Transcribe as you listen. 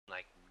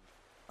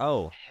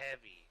Oh.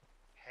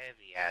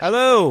 Heavy ass.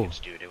 Hello. Blankets,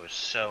 dude. It was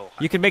so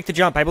hot. You can make the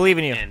jump. I believe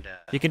in you. And,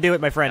 you can do it,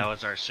 my friend. That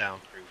was our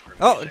soundproof room.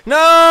 Oh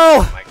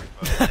no!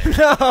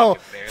 No!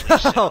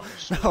 No!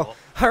 No!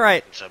 All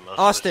right, So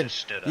Austin,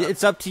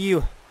 it's up to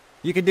you.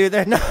 You can do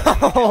that. No!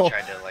 No!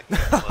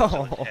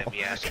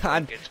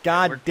 God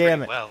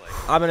damn it! Well,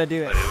 like, I'm gonna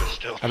do it.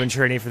 Still... I've been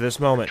training for this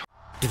moment.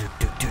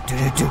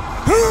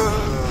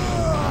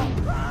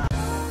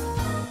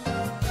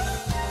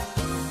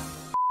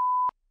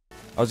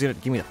 I was gonna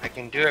give me the. I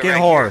can do it. Get right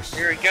a horse.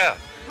 Here we go.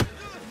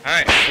 All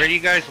right, where do you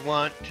guys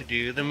want to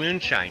do the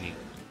moonshining?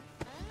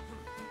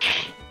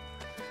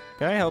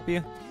 Can I help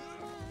you?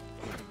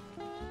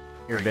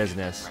 Your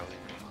business.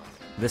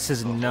 This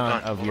is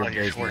none of your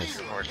business.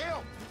 Your horse.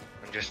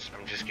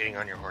 I'm just getting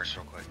on your horse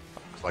real quick.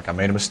 Looks like I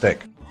made a mistake.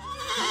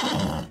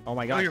 Oh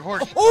my god. Oh, your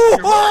horse.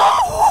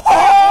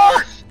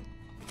 Oh!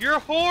 Your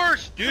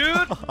horse,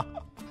 dude!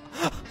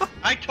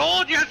 I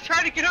told you I was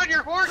trying to get on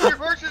your horse. Your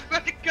horse is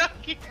about to go.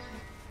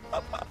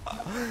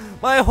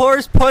 My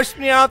horse pushed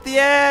me off the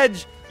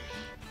edge.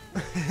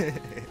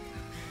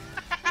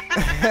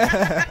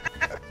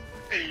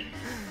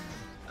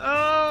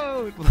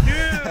 Oh,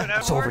 dude!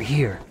 It's over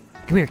here.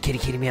 Come here, kitty,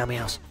 kitty, meow,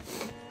 meows.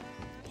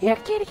 Yeah,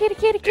 kitty, kitty,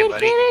 kitty, Hey, kitty,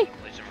 buddy. kitty.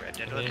 Play some Red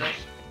Dead with us?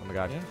 Oh my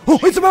god. Oh,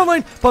 it's a mountain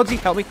lion! Bugsy,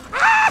 help me.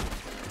 Ah!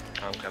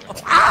 I'm coming.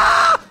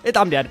 Ah!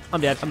 I'm dead. I'm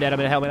dead. I'm dead. I'm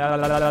gonna help me. Just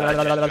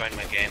joined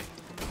my game.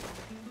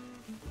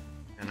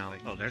 And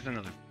oh, there's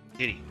another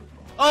kitty.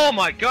 Oh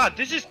my god,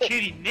 this is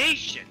Kitty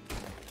Nation!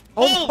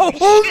 Oh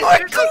Holy my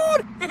shit,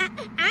 god!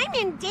 I'm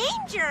in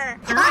danger.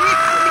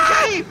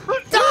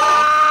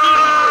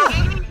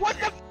 What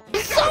the f***?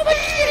 So many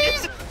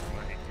kitties.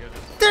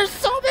 There's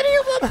so many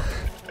of them.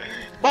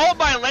 Followed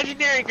by a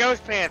legendary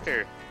ghost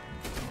panther.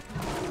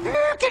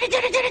 Kitty,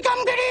 kitty, kitty,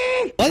 come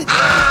kitty. What?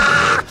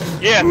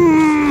 Yeah.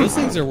 Those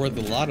things are worth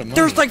a lot of money.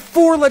 There's like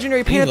 4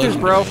 legendary panthers,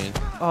 bro.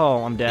 Legendary.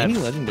 Oh, I'm dead. Any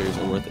legendaries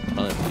are worth a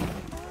ton.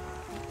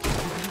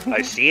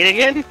 I see it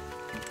again?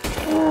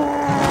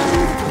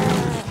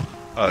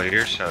 Oh,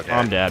 you're so dead.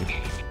 I'm dead.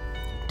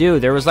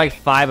 Dude, there was like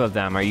 5 of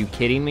them. Are you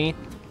kidding me?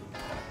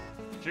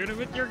 Shoot it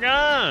with your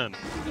gun!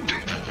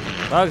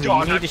 Bugsy,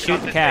 you need to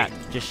shoot the cat.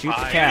 Just shoot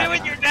the cat. Shoot it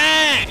with your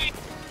gun!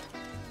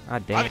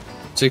 God damn it.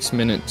 6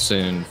 minutes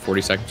and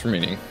 40 seconds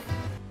remaining.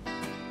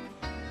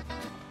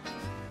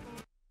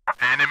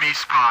 Enemy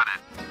spotted.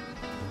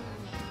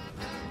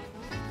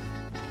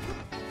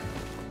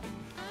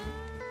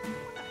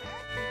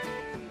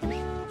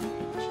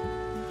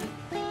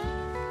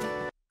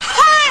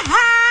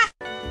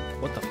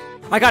 What the?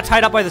 I got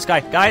tied up by this guy.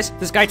 Guys,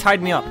 this guy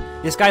tied me up.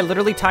 This guy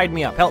literally tied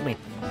me up. Help me.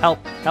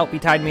 Help. Help. He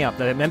tied me up.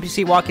 The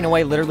NPC walking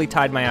away literally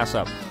tied my ass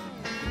up.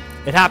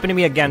 It happened to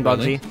me again,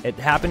 Bugsy. Really? It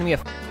happened to me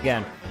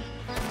again.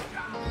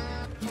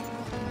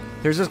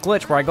 There's this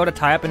glitch where I go to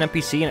tie up an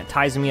NPC and it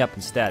ties me up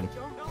instead.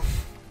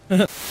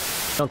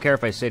 Don't care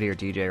if I sit here,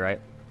 TJ,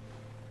 right?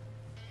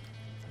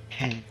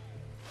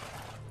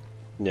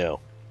 No.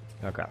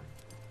 Okay. As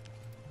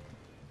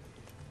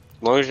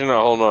long as you're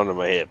not holding on to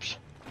my hips.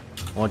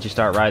 Once you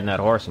start riding that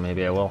horse,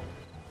 maybe I will.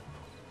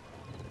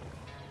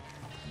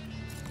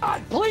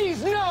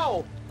 Please,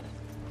 no.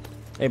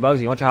 Hey,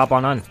 Bugsy, why don't you hop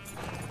on?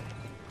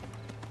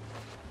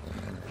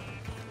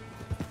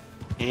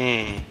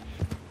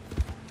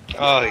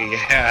 Oh,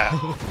 yeah.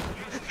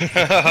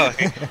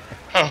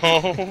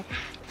 Oh,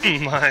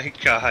 my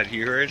god,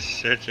 you are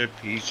such a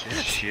piece of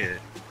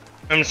shit.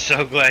 I'm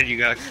so glad you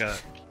got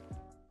cut.